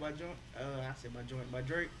track by Joint? I said by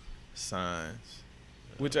Drake. Signs.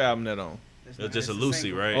 Which album that on? That's It's just a that's Lucy,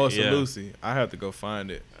 single. right? Oh, it's yeah. a Lucy. I have to go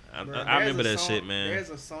find it. I Bro, I remember there's that a shit, song- man. There's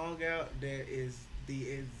a song out that is the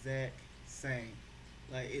exact same.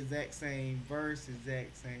 Like exact same verse,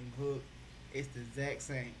 exact same hook. It's the exact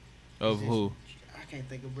same. Of It's just- who? I can't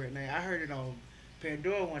think of Brett's name. I heard it on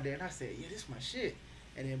Pandora one day and I said, yeah, this my shit.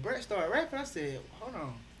 And then Brett started rapping. I said, hold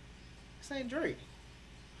on. This ain't Drake.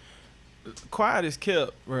 Quiet as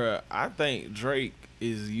kept, bro. I think Drake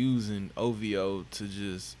is using OVO to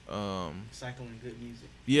just Cycling good music.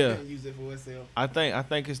 Yeah. Use it for itself. I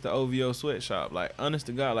think it's the OVO sweatshop. Like, honest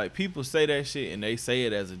to God, like people say that shit and they say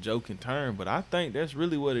it as a joking term, but I think that's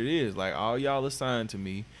really what it is. Like, all y'all assigned to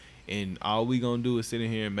me, and all we gonna do is sit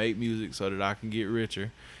in here and make music so that I can get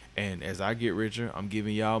richer. And as I get richer, I'm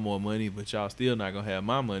giving y'all more money, but y'all still not gonna have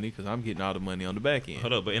my money because I'm getting all the money on the back end.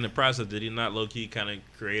 Hold up, but in the process, did he not low key kind of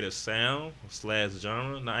create a sound /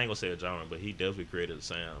 genre? No, I ain't gonna say a genre, but he definitely created a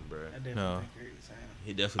sound, bro. I definitely No. think created sound.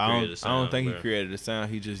 He definitely created a I sound. don't think bro. he created a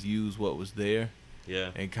sound. He just used what was there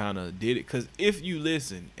Yeah, and kind of did it. Because if you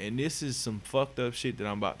listen, and this is some fucked up shit that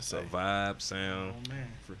I'm about to say, a vibe, sound. Oh man.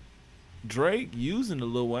 Drake using the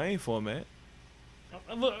Lil Wayne format.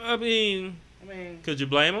 I mean, could you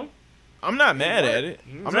blame him? I'm not mad at it.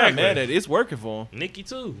 I'm not Exactly. mad at it. It's working for him. Nikki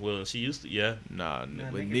too. Well, she used to. Yeah, Nah,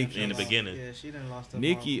 Nah, with Nicki Nikki. in the lost- beginning. Yeah, she done lost her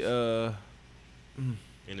Nikki, balls.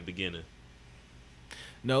 in the beginning.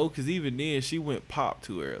 no, because even then she went pop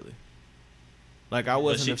too early. Like I But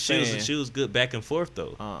wasn't she a fan. was she was good back and forth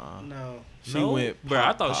though. No. She went bro. I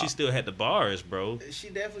pop, thought pop. she still had the bars, bro. She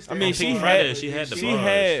definitely. I mean, stayed she on had- bars, she had the She bars.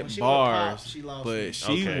 had When she went pop, bars, she lost but me.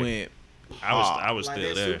 she Okay. went I was like still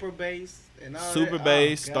that there. super bass and all super that.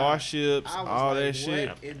 bass, Oh, God. starships, I was all like, that shit.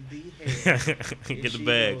 What in the hell? Get the she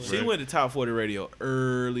bag, goes. bro. She went to top 40 radio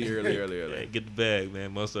early. Yeah, get the bag,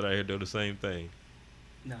 man. Mustard out here do the same thing.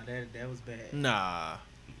 No, that was bad. Nah,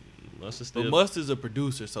 Mustard still. but Mustard's a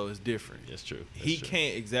producer, so it's different. That's true. That's He true.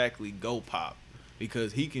 can't exactly go pop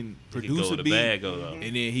because he can He could produce go a with the beat, bag, though. Mhm.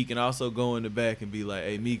 and then he can also go in the back and be like,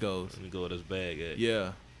 "Hey, Migos, Let me go with his bag at.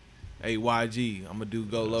 yeah, hey YG, I'm gonna do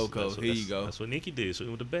Go Loco. That's what- Here you go." That's what Nikki did. She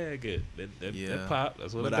went with the bag at. That Yeah. pop.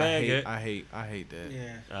 That's what But the I bag hate, at. I hate that.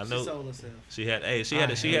 Yeah, I she know. sold herself. She had to I get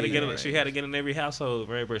hate in, that. she had to get in every household,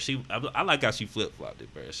 right, bro? I like how she flip flopped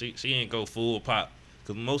it, bro. She ain't go full pop,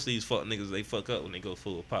 cause most of these fuck niggas they fuck up when they go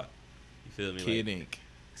full pop. You feel me? Kid Like, Ink,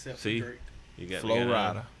 Except See? for Drake. you got Flow you got,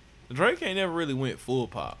 Rider. Drake ain't never really went full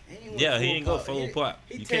pop. He Yeah, went he full ain't go pop. full pop.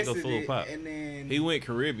 He You can't go tested full it, pop. And then He went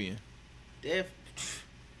Caribbean. Def,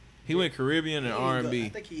 He went Caribbean and he R is- and I B.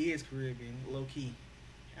 think he is Caribbean, low key.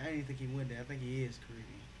 I didn't even think he went there. I think he is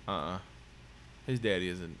Caribbean. His daddy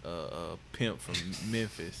is a pimp from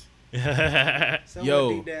Memphis. Somewhere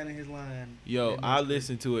Yo. deep down in his line. Yo, that I must be-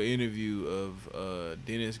 listened to an interview of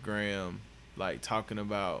Dennis Graham, like talking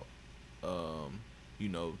about, you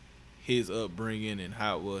know, his upbringing and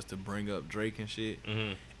how it was to bring up Drake and shit.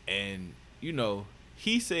 Mhm. And you know,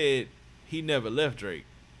 he said he never left Drake.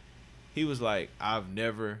 He was like, I've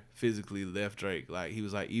never physically left Drake. Like he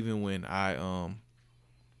was like, even when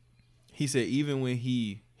he said even when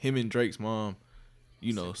him and Drake's mom,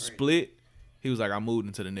 you know, Separated. split, he was like, I moved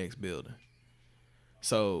into the next building.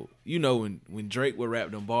 So, you know, when Drake would rap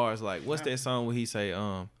them bars, like, what's that song where he say,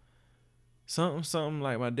 something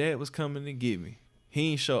like my dad was coming to get me.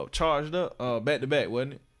 He ain't show up, charged up, back to back,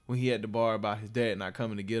 wasn't it? When he had the bar about his dad not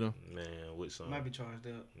coming to get him. Man, which song? Might be charged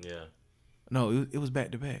up. Yeah. No, it was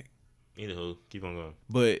back to back. Anywho, keep on going.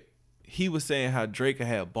 But he was saying how Drake could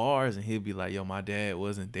have bars and he'd be like, yo, my dad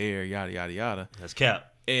wasn't there, yada, yada, yada. That's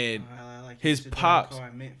cap. And I like his used to drive pops, a car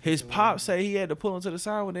in Memphis his or pops whatever. say he had to pull him to the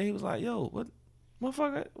side one day. He was like, yo, what,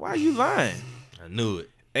 motherfucker, why are you lying? I knew it.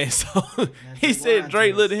 And so he Drake said, lied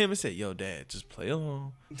Drake to looked us. at him and said, yo, dad, just play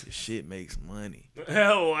along. This shit makes money.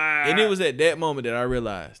 Hell, wow. And it was at that moment that I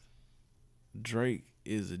realized Drake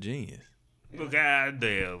is a genius. God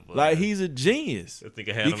damn. Boy. Like, he's a genius. I think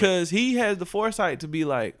I had him. Because he has the foresight to be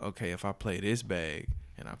like, okay, if I play this bag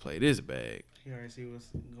and I play this bag, He already see what's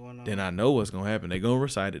going on. then I know what's going to happen. They're going to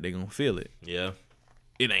recite it. They're going to feel it. Yeah.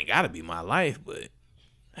 It ain't got to be my life, but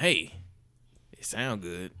hey, it sound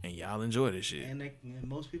good and y'all enjoy this shit. and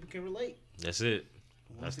most people can relate. That's it.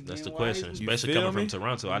 Once That's again, the why question. is- Especially feel coming me? from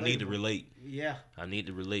Toronto. I need to Relatable. relate. Yeah, I need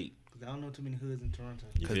to relate. 'cause I don't know too many hoods in Toronto.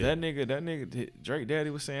 You Cause feel that nigga, Drake Daddy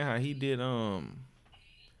was saying how he did what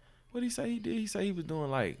did he say he did? He said he was doing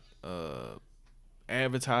like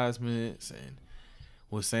advertisements and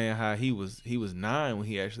was saying how he was 9 when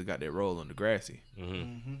he actually got that role on Degrassi. Mm-hmm.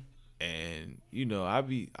 Mm-hmm. And you know, I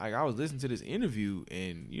was listening to this interview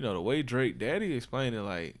and you know the way Drake Daddy explained it,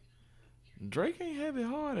 like Drake ain't have it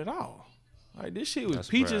hard at all. Like this shit was That's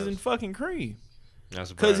peaches surprised. and fucking cream.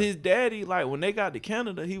 That's Cause his daddy, like when they got to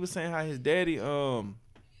Canada, he was saying how his daddy,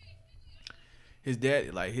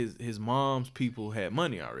 like his mom's people had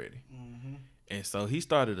money already, Mm-hmm. and so he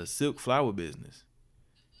started a silk flower business.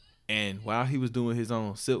 And while he was doing his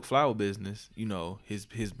own silk flower business, you know, his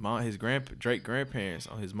Drake grandparents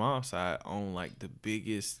on his mom's side own like the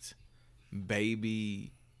biggest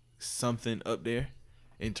baby something up there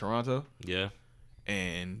in Toronto. Yeah.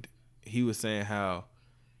 And he was saying how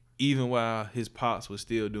even while his pops was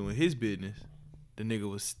still doing his business, the nigga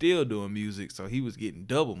was still doing music, so he was getting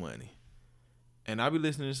double money. And I be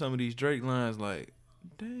listening to some of these Drake lines like,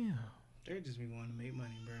 damn, They just be wanting to make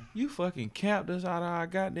money, bro. you fucking capped us out of our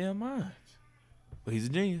goddamn minds. But he's a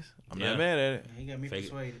genius. I'm Yeah. not mad at it. Yeah, he got me Fake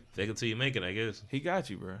it. persuaded. Fake it till you make it, I guess. He got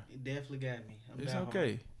you, bro. He definitely got me. I'm It's down okay.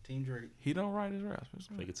 hard. Team Drake. He don't write his raps. It's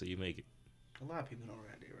Fake it till you make it. A lot of people don't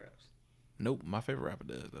write their raps. Nope, my favorite rapper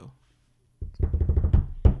does though.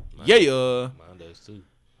 Mine, Yeah. Mine does too.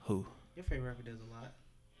 Who? Your favorite rapper does a lot.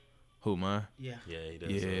 Who, mine? Yeah. Yeah, he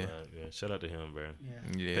does. Yeah. Yeah. Shout out to him, bro.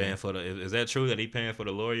 Yeah. Yeah. Paying for the is that true that he paying for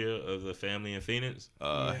the lawyer of the family in Phoenix? Yeah.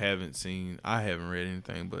 I haven't read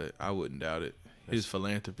anything, but I wouldn't doubt it. His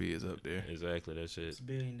philanthropy is up there. Exactly, that shit. It's a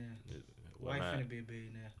billionaire. Why Wife not? finna be a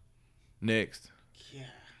billionaire. Next, Yeah.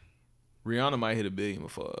 Rihanna might hit $1 billion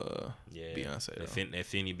before Yeah, Beyonce. that, Though. that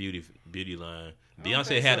Fendi beauty line. I don't Beyonce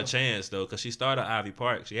think had so. a chance though, cause she started Ivy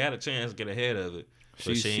Park. She had a chance to get ahead of it.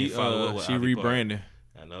 But She ain't follow up with she Ivy Park. rebranded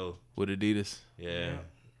I know. with Adidas, Yeah. Yeah.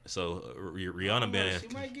 So I Rihanna don't know, been. She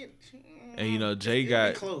might get. and you know Jay it'll be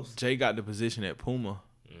got close. the position at Puma,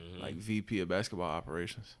 Mhm. like VP of basketball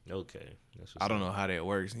operations. Okay. That's I don't know how that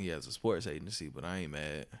works. And he has a sports agency, but I ain't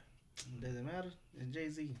mad. Doesn't matter. It's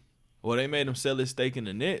Jay-Z. Well, they made him sell his stake in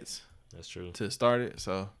the Nets That's true. to start it,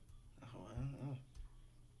 so Oh.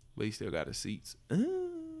 but he still got his seats.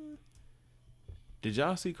 Did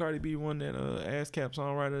y'all see Cardi B won that ASCAP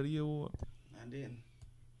Songwriter of the Year award? I didn't.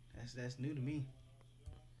 That's new to me.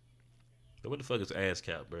 But what the fuck is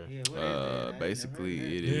ASCAP, bro? Yeah. What is that? I ain't Basically, never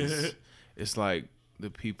it heard of that. is. It's like the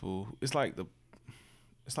people. It's like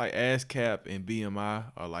ASCAP and BMI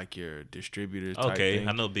are like your distributors. Type Okay, thing.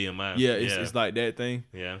 I know BMI. Yeah, it's like that thing.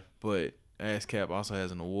 yeah. But ASCAP also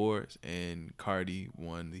has an awards, and Cardi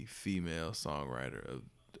won the female songwriter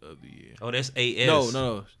of the year. Oh, that's AS.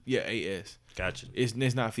 No. Yeah, AS. Gotcha. It's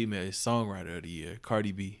not female. It's songwriter of the year.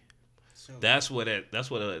 Cardi B. So, That's where all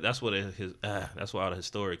the his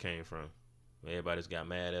story came from. Everybody's got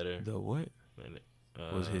mad at her. The what? And,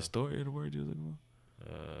 Was his story the word you was looking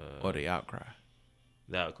for? Or the outcry?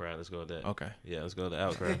 The outcry. Let's go with that. Okay. Yeah, let's go with the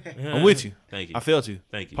outcry. I'm with you. Thank you. I felt you.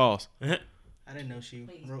 Thank you. Pause. I didn't know she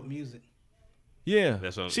wrote music. Yeah.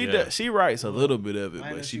 That's what- she yeah. she writes a little bit of it,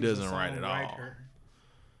 I know but she was a doesn't write it all. songwriter.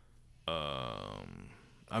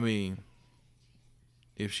 I mean,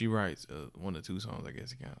 if she writes 1 or 2 songs, I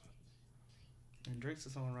guess it counts. And Drake's a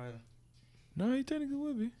songwriter. No, he technically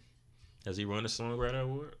would be. Has he won the songwriter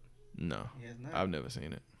award? No, He has not. I've never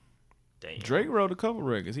seen it. Damn. Drake wrote a couple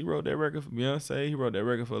records. He wrote that record for Beyonce. He wrote that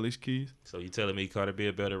record for Alicia Keys. So you telling me Cardi B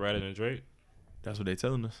a better writer than Drake? That's what they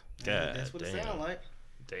telling us. God That's what it damn. sounds like.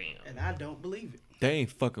 Damn. And I don't believe it. They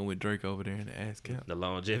ain't fucking with Drake over there in the ass cap. The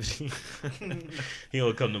longevity. He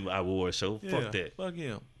don't come to my award show. Fuck that. Fuck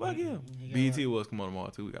him. Fuck him. He got BET like- Awards come on tomorrow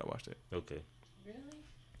too. We gotta watch that. Okay. Really?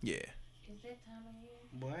 Yeah. Is that time of year?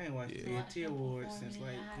 Boy, I ain't watched Yeah. the BET Awards since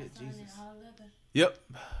like good Jesus. Yep.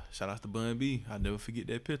 Shout out to Bun B. I'll never forget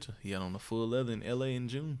that picture. He had on the full leather in LA in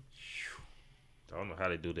June. I don't know how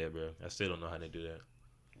they do that, bro. I still don't know how they do that.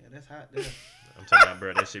 Yeah, that's hot there. I'm talking about,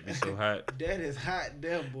 bro, that shit be so hot. That is hot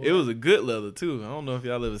there, boy. It was a good leather too. I don't know if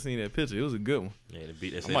y'all ever seen that picture. It was a good one. Yeah, the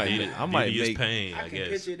beat that's I might- Adidas, I might Adidas make- pain, I I can guess.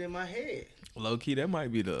 picture it in my head. Low key, that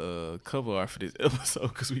might be the cover art for this episode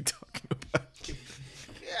because we talking about. Yeah.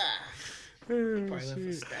 Oh, Probably left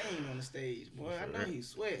a shit. stain on the stage. Boy, I know he's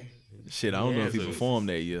sweating. Shit, I don't know Yeah, if he so- performed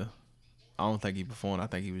that year. I don't think he performed. I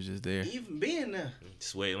think he was just there. Even being there.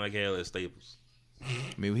 Sweating like hell at Staples. I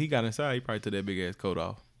mean, when he got inside, he probably took that big ass coat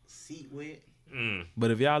off. Seat wet. Mm.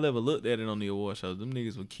 But if y'all ever looked at it on the award shows, them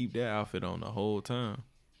niggas would keep that outfit on the whole time.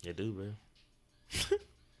 You do, bro.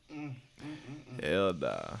 Hell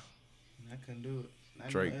nah. I couldn't do it. Not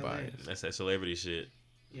in Drake LA. bias. That's that celebrity shit.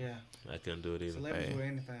 Yeah. I couldn't do it either. Celebrities Hey. wear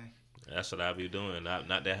anything. That's what I be doing. Not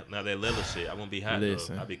that leather shit. I won't be hot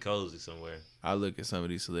Listen. though. I be cozy somewhere. I look at some of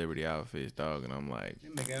these celebrity outfits, dog, and I'm like, They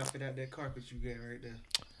make an outfit out that carpet you got right there.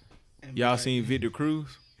 And be y'all like, seen Victor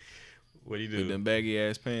Cruz What do you with do? them baggy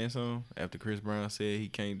ass pants on after Chris Brown said he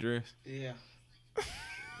can't dress? Yeah.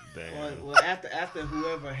 Damn. Well, after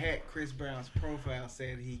whoever hacked Chris Brown's profile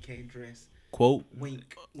said he can't dress. Quote,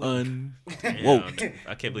 Wink. un. Damn, Whoa.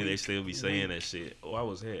 I can't believe they still be saying that shit. Oh, I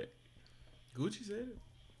was hit. Gucci said it.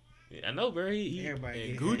 Yeah, I know, bro. He Everybody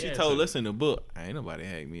And get Gucci hacked. Yeah, told so- us in the book, ain't nobody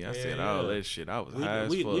hacked me. I Yeah, said all yeah. that shit. I was high as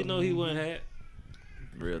we fuck. know he wasn't hat.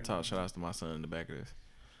 Real talk. Shout out to my son in the back of this.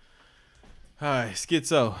 All right,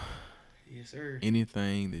 Skittzo. Yes, sir.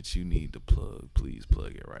 Anything that you need to plug, please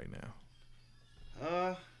plug it right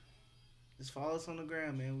now. Just follow us on the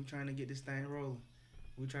ground, man. We're trying to get this thing rolling.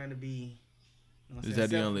 We're trying to be. You know what I'm Is saying,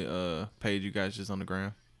 that the self- only page you guys just on the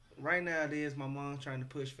ground? Right now, it is. My mom's trying to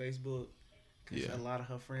push Facebook. Cause Yeah. a lot of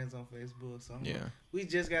her friends on Facebook. So Yeah. we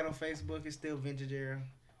just got on Facebook. It's still Vintage Era.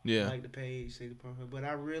 Yeah. Like the page, see the profile. But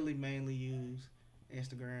I really mainly use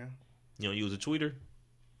Instagram. You don't use a tweeter?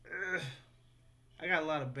 Ugh. I got a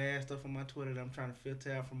lot of bad stuff on my Twitter that I'm trying to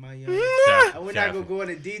filter out from my young. We're not gonna go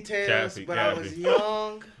into details, but I was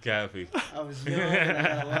young. Copy. I was young. And I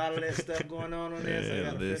got a lot of that stuff going on there, so I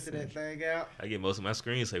gotta filter that thing out. I get most of my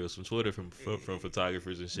screensavers from Twitter from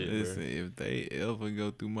photographers and shit. Listen, bro. if they ever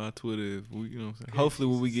go through my Twitter, if we, you know what I'm saying? Hopefully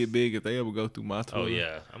when we get big, if they ever go through my Twitter. Oh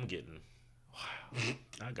yeah, I'm getting. Wow,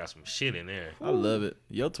 I got some shit in there. I love it.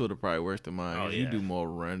 Your Twitter probably worse than mine. Oh, You yeah. do more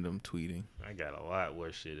random tweeting. I got a lot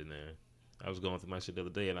worse shit in there. I was going through my shit the other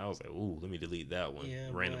day, and I was like, "Ooh, let me delete that one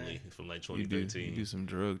randomly from like You 2013." do some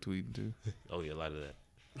drug tweeting too. Oh yeah, a lot of that.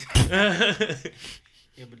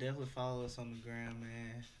 Yeah, but definitely follow us on the gram,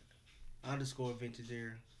 man. _ vintage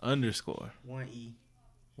era. _ 1E.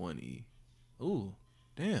 1E. Ooh,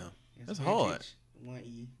 damn. It's That's vintage, hard.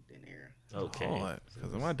 1E, then era. Okay. Hard.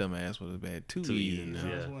 Because my dumb ass would have had 2 2 E's E's, in now.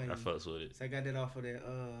 there. It's yeah, one I E. fucks with it. So I got that off of that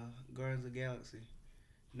Guardians of the Galaxy.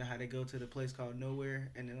 You know how they go to the place called Nowhere,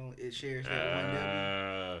 and it shares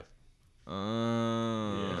that 1W?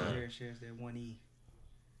 Yeah. It shares that 1E.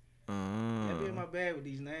 I be in my bag with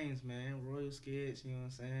these names, man. Royal Skits, you know what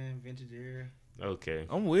I'm saying? Vintage era. Okay.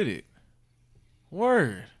 I'm with it.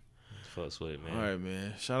 Word. Fucks with it, man. All right,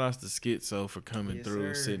 man. Shout outs to Skittzo for coming Yes,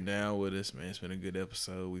 through, sir. sitting down with us, man. It's been a good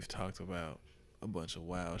episode. We've talked about a bunch of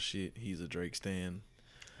wild shit. He's a Drake stan.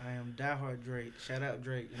 I am diehard Drake. Shout out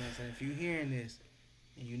Drake. You know what I'm saying? If you hearing this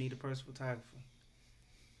and you need a personal photographer,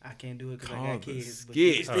 I can't do it because I Call got the kids. But Skit.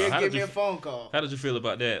 you can still How give did me you- a phone call. How did you feel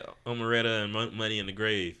about that? Omeretta and Money in the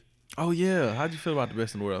Grave. Oh, yeah. How'd you feel about the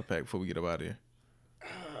Best in the World pack before we get up out of here?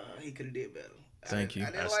 He could have did better. Thank you.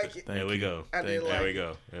 I didn't like it. There we go. I didn't There like we it.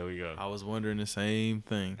 go. There we go. I was wondering the same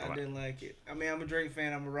thing. I didn't like it. I mean, I'm a Drake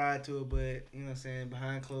fan. I'm a ride to it, but you know what I'm saying?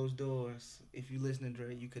 Behind closed doors, if you listen to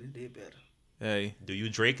Drake, you could have did better. Hey, Do you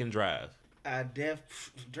Drake and drive?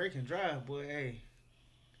 Drake and drive, boy. Hey,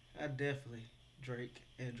 I definitely Drake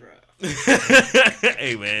and drive.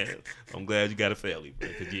 Hey man, I'm glad you got a family, bro,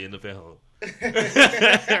 because you end up at home.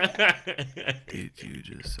 did you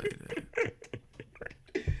just say that?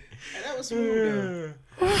 And that was smooth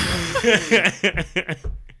though.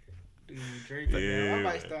 Dude, Drake. And Yeah,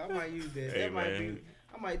 drive. man. I might use that. Hey, that might man. be.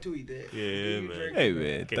 I might tweet that. Yeah, You man. Drake Hey, and man.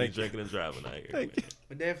 drive. Can't be Thank you. drinking and driving out here. Thank man.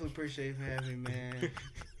 But definitely appreciate you for having me, man.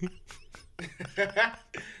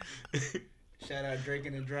 Shout out Drake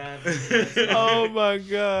and the Drive. Oh, my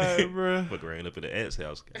God, bro. Fuck ran up in the aunt's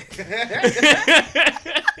house.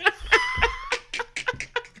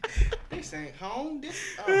 This ain't home. This.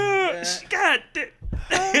 Oh, God. God damn.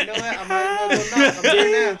 You know what? I might as well go knock. I'm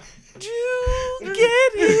here now. You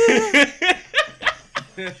get here.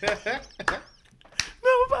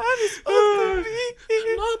 Nobody's supposed to be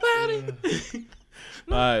here. Nobody.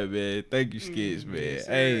 All right, man. Thank you, Skits, man. Yes,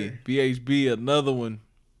 sir. Hey, BHB, another one.